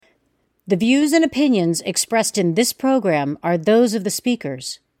The views and opinions expressed in this program are those of the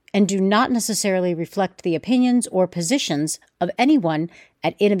speakers and do not necessarily reflect the opinions or positions of anyone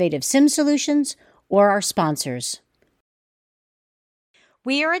at Innovative Sim Solutions or our sponsors.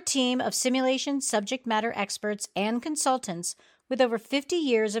 We are a team of simulation subject matter experts and consultants with over 50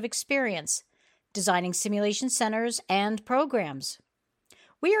 years of experience designing simulation centers and programs.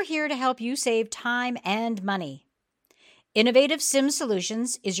 We are here to help you save time and money. Innovative Sim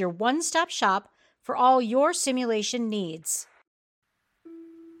Solutions is your one-stop shop for all your simulation needs.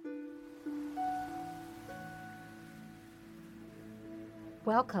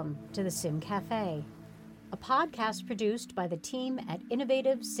 Welcome to the Sim Cafe, a podcast produced by the team at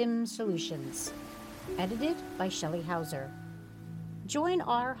Innovative Sim Solutions, edited by Shelley Hauser. Join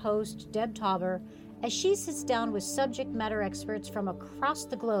our host, Deb Tauber, as she sits down with subject matter experts from across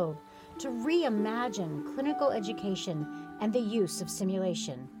the globe to reimagine clinical education and the use of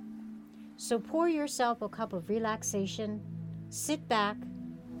simulation. So pour yourself a cup of relaxation, sit back,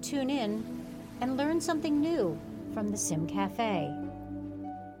 tune in, and learn something new from the Sim Cafe.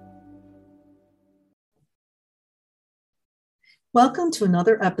 Welcome to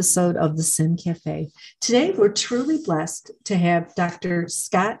another episode of the Sim Cafe. Today, we're truly blessed to have Dr.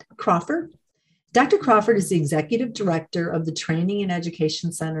 Scott Crawford. Dr. Crawford is the Executive Director of the Training and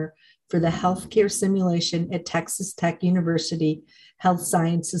Education Center for the Healthcare Simulation at Texas Tech University Health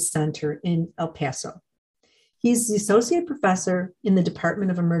Sciences Center in El Paso. He's the Associate Professor in the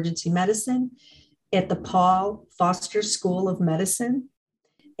Department of Emergency Medicine at the Paul Foster School of Medicine.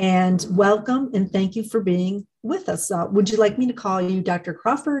 And welcome and thank you for being with us. Would you like me to call you Dr.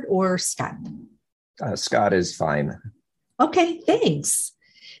 Crawford or Scott? Scott is fine. Okay, thanks.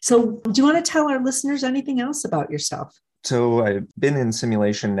 So do you want to tell our listeners anything else about yourself? So I've been in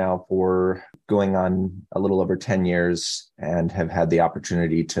simulation now for going on a little over 10 years and have had the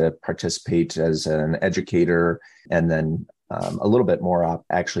opportunity to participate as an educator, and then a little bit more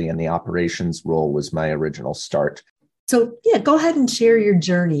actually in the operations role was my original start. So go ahead and share your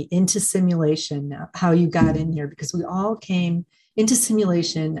journey into simulation, how you got in here, because we all came into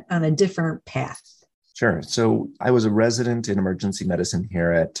simulation on a different path. Sure. So I was a resident in emergency medicine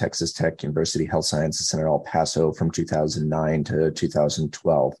here at Texas Tech University Health Sciences Center, El Paso from 2009 to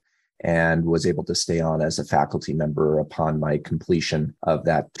 2012, and was able to stay on as a faculty member upon my completion of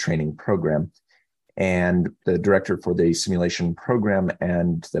that training program. And the director for the simulation program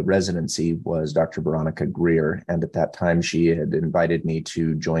and the residency was Dr. Veronica Greer. And at that time, she had invited me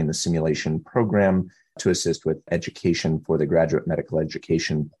to join the simulation program to assist with education for the graduate medical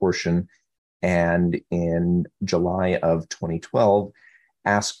education portion. And in July of 2012,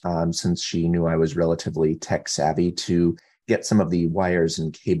 asked, since she knew I was relatively tech savvy, to get some of the wires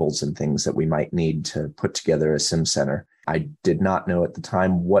and cables and things that we might need to put together a sim center. I did not know at the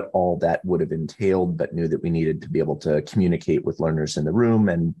time what all that would have entailed, but knew that we needed to be able to communicate with learners in the room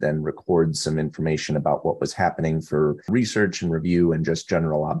and then record some information about what was happening for research and review and just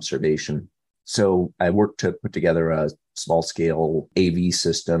general observation. So I worked to put together a small scale AV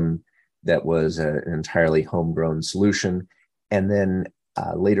system that was an entirely homegrown solution. And then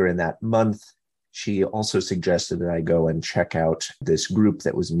later in that month, she also suggested that I go and check out this group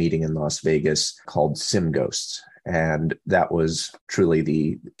that was meeting in Las Vegas called Sim Ghosts. And that was truly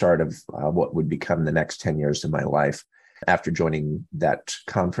the start of what would become the next 10 years of my life. After joining that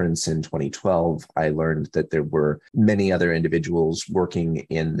conference in 2012, I learned that there were many other individuals working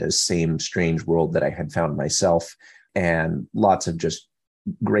in the same strange world that I had found myself, and lots of just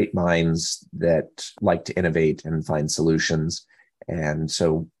great minds that like to innovate and find solutions. And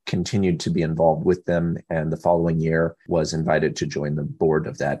so continued to be involved with them. And the following year was invited to join the board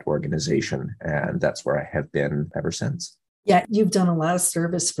of that organization. And that's where I have been ever since. Yeah, you've done a lot of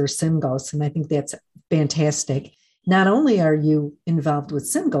service for SimGhosts, and I think that's fantastic. Not only are you involved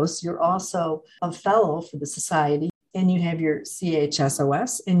with SimGhosts, you're also a fellow for the society, and you have your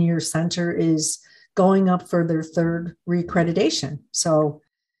CHSOS, and your center is going up for their third reaccreditation. So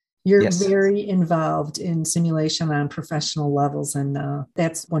you're Yes. very involved in simulation on professional levels, and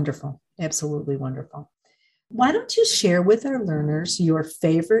that's wonderful. Absolutely wonderful. Why don't you share with our learners your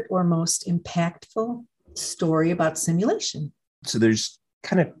favorite or most impactful story about simulation? So there's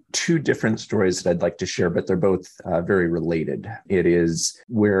kind of two different stories that I'd like to share, but they're both very related. It is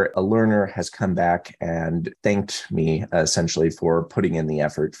where a learner has come back and thanked me essentially for putting in the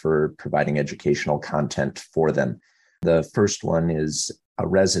effort for providing educational content for them. The first one is a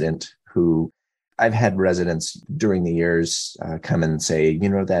resident who I've had residents during the years come and say,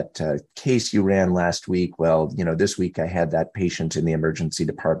 that case you ran last week, well, this week I had that patient in the emergency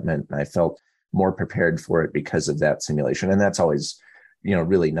department and I felt more prepared for it because of that simulation. And that's always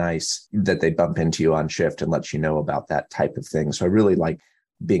really nice that they bump into you on shift and let you know about that type of thing. So I really like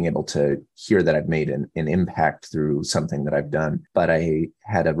being able to hear that I've made an impact through something that I've done. But I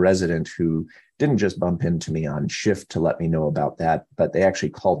had a resident who didn't just bump into me on shift to let me know about that, but they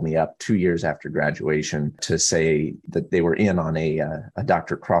actually called me up 2 years after graduation to say that they were in on a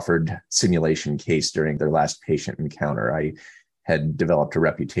Dr. Crawford simulation case during their last patient encounter. I had developed a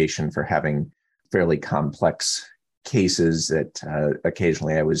reputation for having fairly complex cases that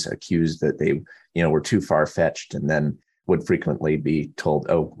occasionally I was accused that they, were too far-fetched, and then would frequently be told,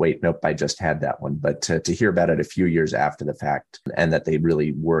 oh, wait, nope, I just had that one. But to hear about it a few years after the fact, and that they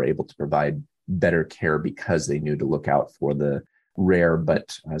really were able to provide better care because they knew to look out for the rare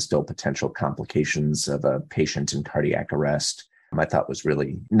but still potential complications of a patient in cardiac arrest, I thought was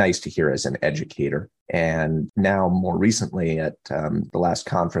really nice to hear as an educator. And now more recently at the last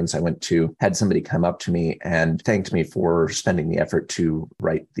conference I went to, had somebody come up to me and thanked me for spending the effort to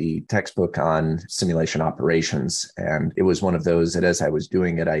write the textbook on simulation operations. And it was one of those that as I was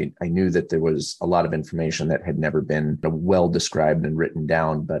doing it, I knew that there was a lot of information that had never been well described and written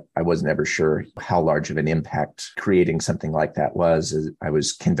down, but I wasn't ever sure how large of an impact creating something like that was. I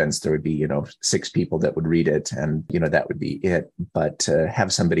was convinced there would be, 6 people that would read it and, that would be it. But to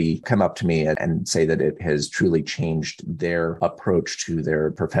have somebody come up to me and say that it has truly changed their approach to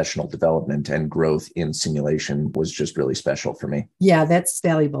their professional development and growth in simulation was just really special for me. Yeah, that's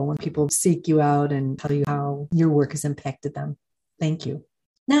valuable when people seek you out and tell you how your work has impacted them. Thank you.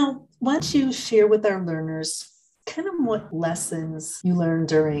 Now, why don't you share with our learners kind of what lessons you learned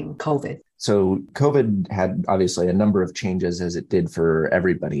during COVID? So COVID had obviously a number of changes, as it did for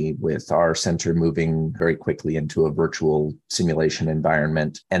everybody, with our center moving very quickly into a virtual simulation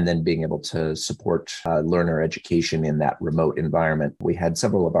environment and then being able to support learner education in that remote environment. We had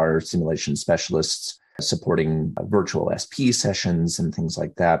several of our simulation specialists supporting virtual SP sessions and things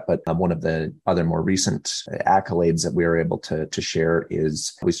like that. But one of the other more recent accolades that we were able to share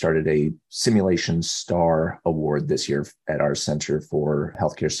is we started a Simulation Star Award this year at our Center for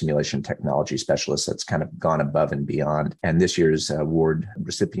Healthcare Simulation Technology Specialists. That's kind of gone above and beyond. And this year's award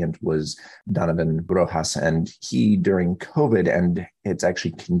recipient was Donovan Rojas. And he, during COVID, and it's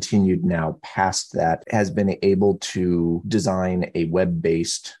actually continued now past that, has been able to design a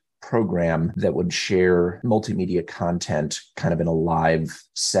web-based program that would share multimedia content kind of in a live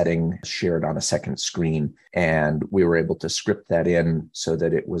setting shared on a second screen. And we were able to script that in so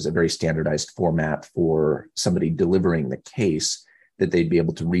that it was a very standardized format for somebody delivering the case, that they'd be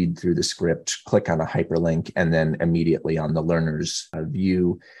able to read through the script, click on a hyperlink, and then immediately on the learner's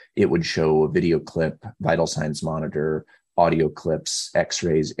view, it would show a video clip, vital signs monitor, audio clips,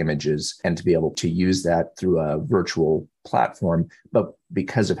 x-rays, images, and to be able to use that through a virtual platform. But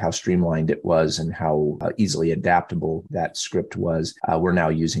because of how streamlined it was and how easily adaptable that script was, we're now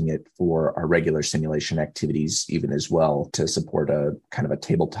using it for our regular simulation activities even as well, to support a kind of a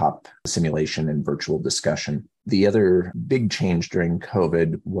tabletop simulation and virtual discussion. The other big change during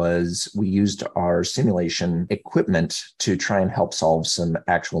COVID was we used our simulation equipment to try and help solve some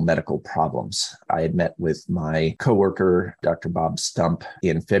actual medical problems. I had met with my coworker, Dr. Bob Stump,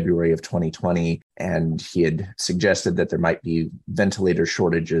 in February of 2020, and he had suggested that there might be ventilator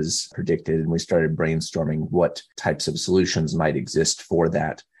shortages predicted, and we started brainstorming what types of solutions might exist for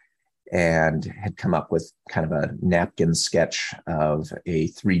that, and had come up with kind of a napkin sketch of a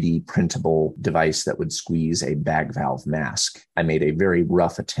 3D printable device that would squeeze a bag valve mask. I made a very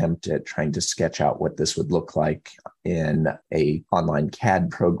rough attempt at trying to sketch out what this would look like in an online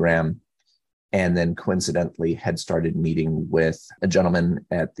CAD program, and then coincidentally had started meeting with a gentleman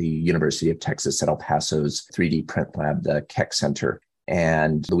at the University of Texas at El Paso's 3D print lab, the Keck Center.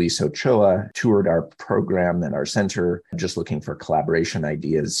 And Luis Ochoa toured our program and our center, just looking for collaboration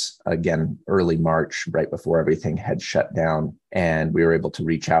ideas. Again, early March, right before everything had shut down. And we were able to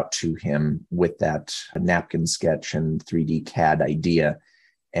reach out to him with that napkin sketch and 3D CAD idea.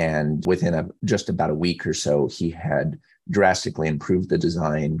 And within just about a week or so, he had drastically improved the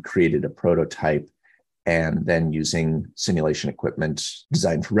design, created a prototype, and then using simulation equipment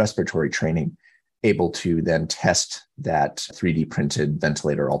designed for respiratory training, able to then test that 3D printed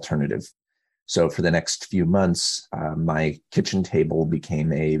ventilator alternative. So for the next few months, my kitchen table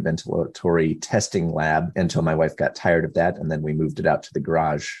became a ventilatory testing lab until my wife got tired of that. And then we moved it out to the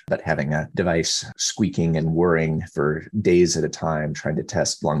garage. But having a device squeaking and whirring for days at a time, trying to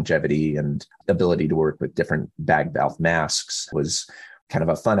test longevity and ability to work with different bag valve masks was kind of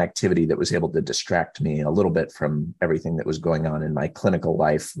a fun activity that was able to distract me a little bit from everything that was going on in my clinical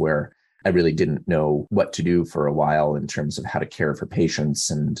life, where I really didn't know what to do for a while in terms of how to care for patients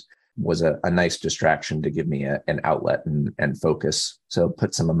and was a nice distraction to give me an outlet and focus. So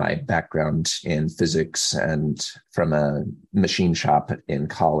put some of my background in physics and from a machine shop in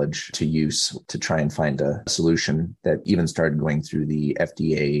college to use to try and find a solution that even started going through the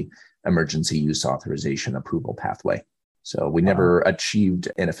FDA emergency use authorization approval pathway. So we never achieved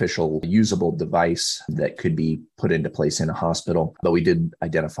an official usable device that could be put into place in a hospital, but we did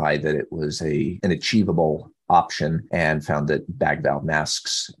identify that it was an achievable option and found that bag valve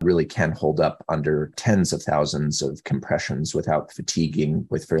masks really can hold up under tens of thousands of compressions without fatiguing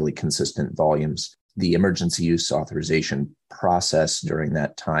with fairly consistent volumes. The emergency use authorization process during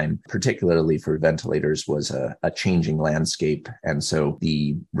that time, particularly for ventilators, was a changing landscape. And so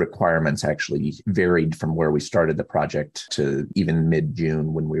the requirements actually varied from where we started the project to even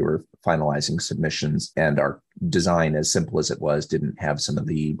mid-June when we were finalizing submissions. And our design, as simple as it was, didn't have some of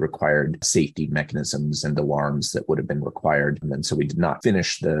the required safety mechanisms and alarms that would have been required. And so we did not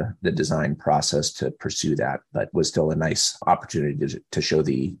finish the design process to pursue that, but was still a nice opportunity to show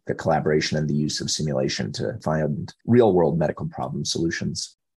the collaboration and the use of simulation to find real-world medical problem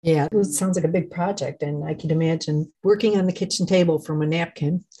solutions. Yeah, it sounds like a big project. And I can imagine working on the kitchen table from a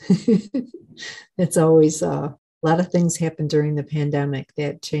napkin. It's always a lot of things happened during the pandemic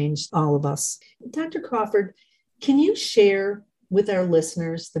that changed all of us. Dr. Crawford, can you share with our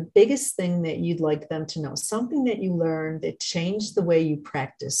listeners the biggest thing that you'd like them to know? Something that you learned that changed the way you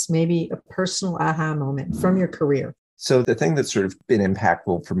practice, maybe a personal aha moment from your career? So the thing that's sort of been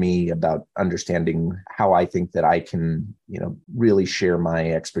impactful for me about understanding how I think that I can, really share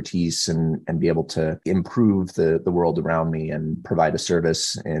my expertise and be able to improve the world around me and provide a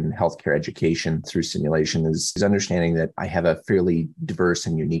service in healthcare education through simulation is understanding that I have a fairly diverse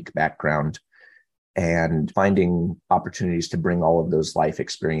and unique background, and finding opportunities to bring all of those life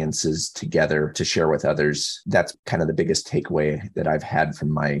experiences together to share with others. That's kind of the biggest takeaway that I've had from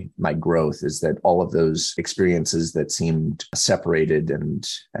my growth, is that all of those experiences that seemed separated and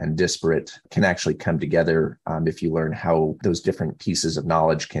disparate can actually come together if you learn how those different pieces of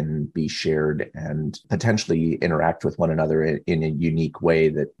knowledge can be shared and potentially interact with one another in a unique way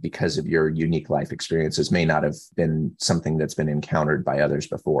that, because of your unique life experiences, may not have been something that's been encountered by others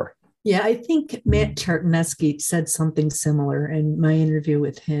before. Yeah, I think Matt Chartanesky said something similar in my interview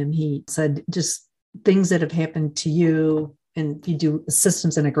with him. He said just things that have happened to you, and you do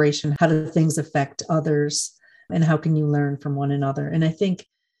systems integration, how do things affect others, and how can you learn from one another? And I think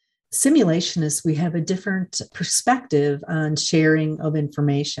simulationists, we have a different perspective on sharing of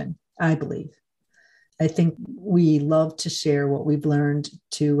information, I believe. I think we love to share what we've learned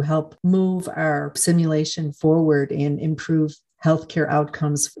to help move our simulation forward and improve healthcare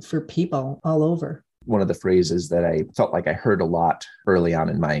outcomes for people all over. One of the phrases that I felt like I heard a lot early on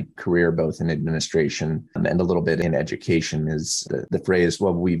in my career, both in administration and a little bit in education, is the phrase,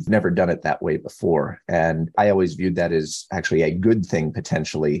 well, we've never done it that way before. And I always viewed that as actually a good thing,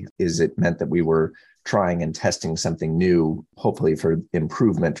 potentially, is it meant that we were trying and testing something new, hopefully for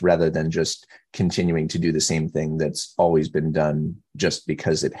improvement, rather than just continuing to do the same thing that's always been done just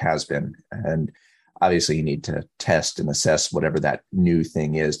because it has been. And obviously, you need to test and assess whatever that new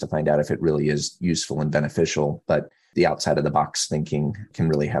thing is to find out if it really is useful and beneficial. But the outside of the box thinking can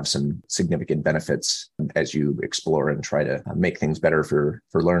really have some significant benefits as you explore and try to make things better for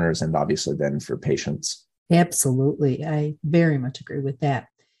learners and obviously then for patients. Absolutely. I very much agree with that.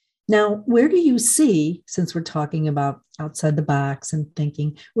 Now, where do you see, since we're talking about outside the box and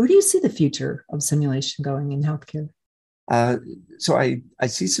thinking, where do you see the future of simulation going in healthcare? So I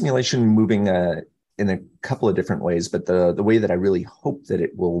see simulation moving in a couple of different ways, but the way that I really hope that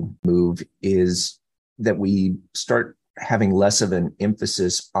it will move is that we start having less of an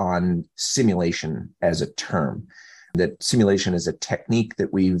emphasis on simulation as a term, that simulation is a technique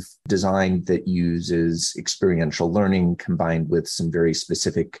that we've designed that uses experiential learning combined with some very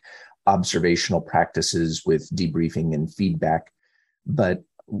specific observational practices with debriefing and feedback. But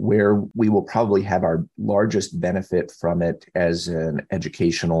where we will probably have our largest benefit from it as an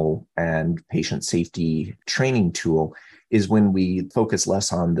educational and patient safety training tool is when we focus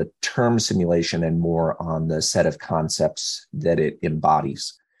less on the term simulation and more on the set of concepts that it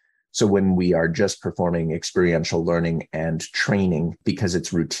embodies. So when we are just performing experiential learning and training because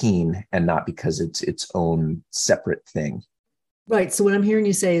it's routine and not because it's its own separate thing. Right. So what I'm hearing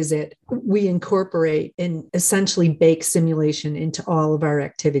you say is that we incorporate and essentially bake simulation into all of our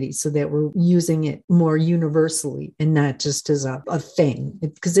activities so that we're using it more universally and not just as a thing,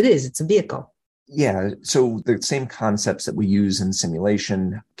 because it's a vehicle. Yeah. So the same concepts that we use in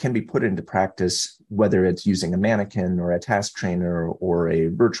simulation can be put into practice, whether it's using a mannequin or a task trainer or a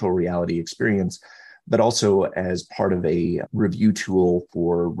virtual reality experience. but also as part of a review tool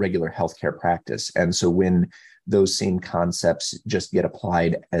for regular healthcare practice. And so when those same concepts just get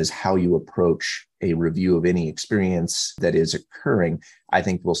applied as how you approach a review of any experience that is occurring, I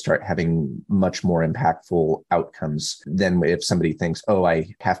think we'll start having much more impactful outcomes than if somebody thinks, oh,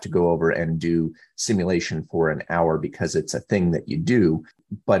 I have to go over and do simulation for an hour because it's a thing that you do.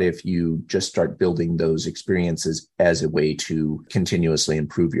 But if you just start building those experiences as a way to continuously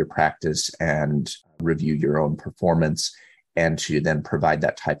improve your practice and review your own performance, and to then provide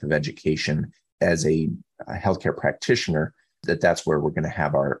that type of education as a healthcare practitioner, that's where we're going to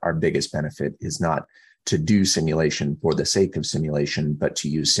have our biggest benefit, is not to do simulation for the sake of simulation, but to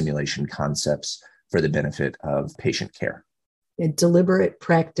use simulation concepts for the benefit of patient care. A deliberate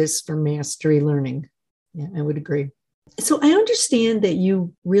practice for mastery learning. Yeah, I would agree. So I understand that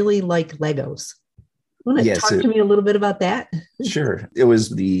you really like Legos. Want to talk to me a little bit about that? Sure. It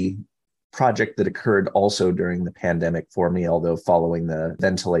was the project that occurred also during the pandemic for me, although following the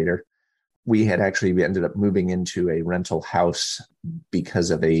ventilator. We ended up moving into a rental house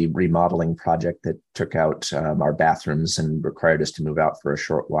because of a remodeling project that took out our bathrooms and required us to move out for a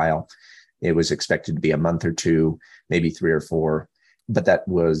short while. It was expected to be a month or two, maybe 3 or 4, but that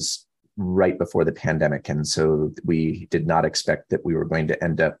was right before the pandemic. And so we did not expect that we were going to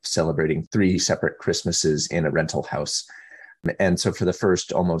end up celebrating 3 separate Christmases in a rental house. And so for the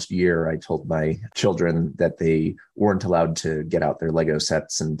first almost year, I told my children that they weren't allowed to get out their Lego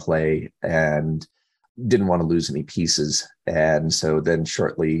sets and play, and didn't want to lose any pieces. And so then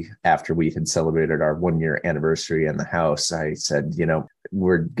shortly after we had celebrated our 1-year anniversary in the house, I said,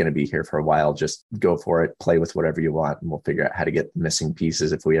 we're going to be here for a while. Just go for it. Play with whatever you want, and we'll figure out how to get the missing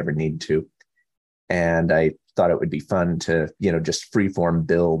pieces if we ever need to. And I thought it would be fun to, just freeform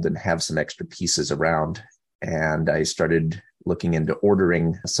build and have some extra pieces around. And I started looking into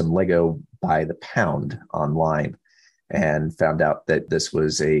ordering some Lego by the pound online, and found out that this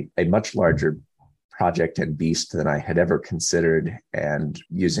was a much larger project and beast than I had ever considered. And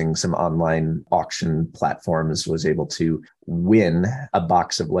using some online auction platforms, was able to win a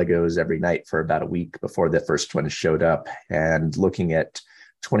box of Legos every night for about a week before the first one showed up. And looking at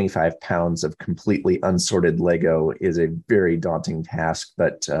 25 pounds of completely unsorted Lego is a very daunting task,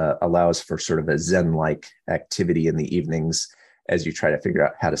 but allows for sort of a Zen-like activity in the evenings as you try to figure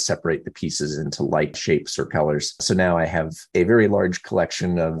out how to separate the pieces into light shapes or colors. So now I have a very large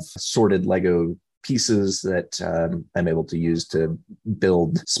collection of sorted Lego pieces that I'm able to use to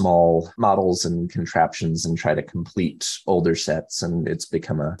build small models and contraptions and try to complete older sets. And it's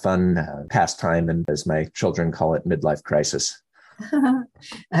become a fun pastime, and as my children call it, midlife crisis.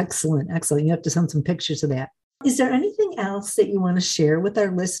 Excellent. You have to send some pictures of that. Is there anything else that you want to share with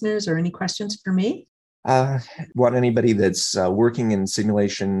our listeners, or any questions for me? Want anybody that's working in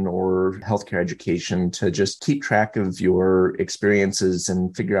simulation or healthcare education to just keep track of your experiences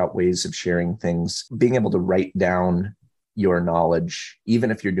and figure out ways of sharing things. Being able to write down your knowledge,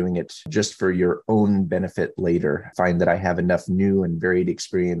 even if you're doing it just for your own benefit later. Find that I have enough new and varied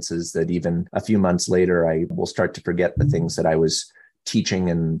experiences that even a few months later, I will start to forget the things that I was teaching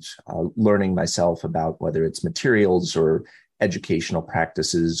and learning myself about, whether it's materials or educational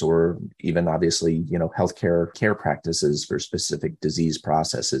practices, or even obviously, healthcare care practices for specific disease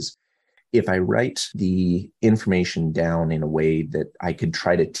processes. If I write the information down in a way that I could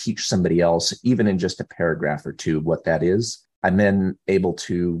try to teach somebody else, even in just a paragraph or two, what that is, I'm then able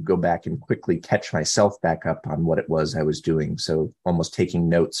to go back and quickly catch myself back up on what it was I was doing. So almost taking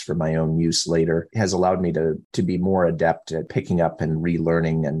notes for my own use later has allowed me to be more adept at picking up and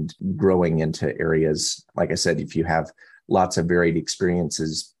relearning and growing into areas. Like I said, if you have lots of varied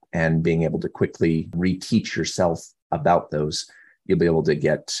experiences and being able to quickly reteach yourself about those, you'll be able to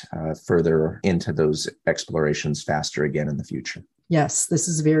get further into those explorations faster again in the future. Yes, this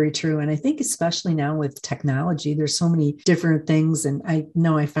is very true. And I think especially now with technology, there's so many different things. And I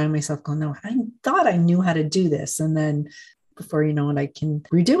know I find myself going, no, I thought I knew how to do this. And then before you know it, I can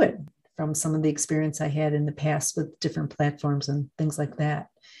redo it from some of the experience I had in the past with different platforms and things like that.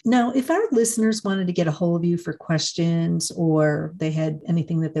 Now, if our listeners wanted to get a hold of you for questions, or they had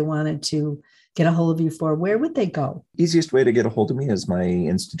anything that they wanted to get a hold of you for, where would they go? Easiest way to get a hold of me is my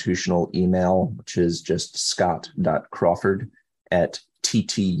institutional email, which is just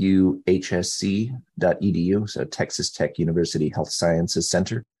scott.crawford@ttuhsc.edu. So Texas Tech University Health Sciences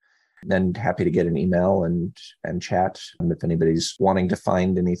Center. And happy to get an email and chat. And if anybody's wanting to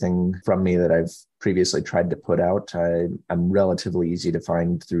find anything from me that I've previously tried to put out, I'm relatively easy to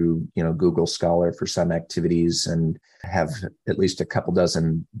find through, Google Scholar for some activities, and have at least a couple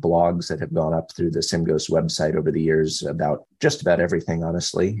dozen blogs that have gone up through the SIMGOS website over the years about just about everything,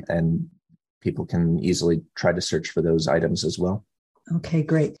 honestly. And people can easily try to search for those items as well. Okay,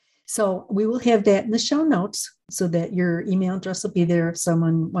 great. So we will have that in the show notes so that your email address will be there. If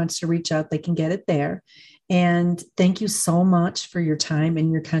someone wants to reach out, they can get it there. And thank you so much for your time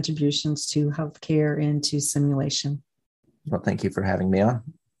and your contributions to healthcare and to simulation. Well, thank you for having me on.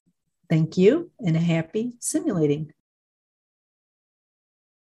 Thank you, and a happy simulating.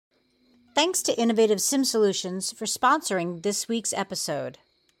 Thanks to Innovative Sim Solutions for sponsoring this week's episode.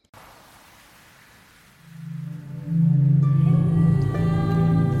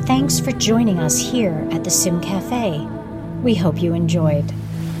 Thanks for joining us here at the Sim Cafe. We hope you enjoyed.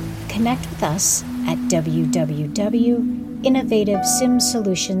 Connect with us at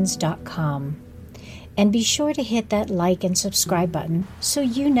www.innovativesimsolutions.com. And be sure to hit that like and subscribe button so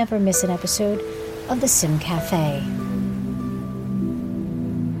you never miss an episode of the Sim Cafe.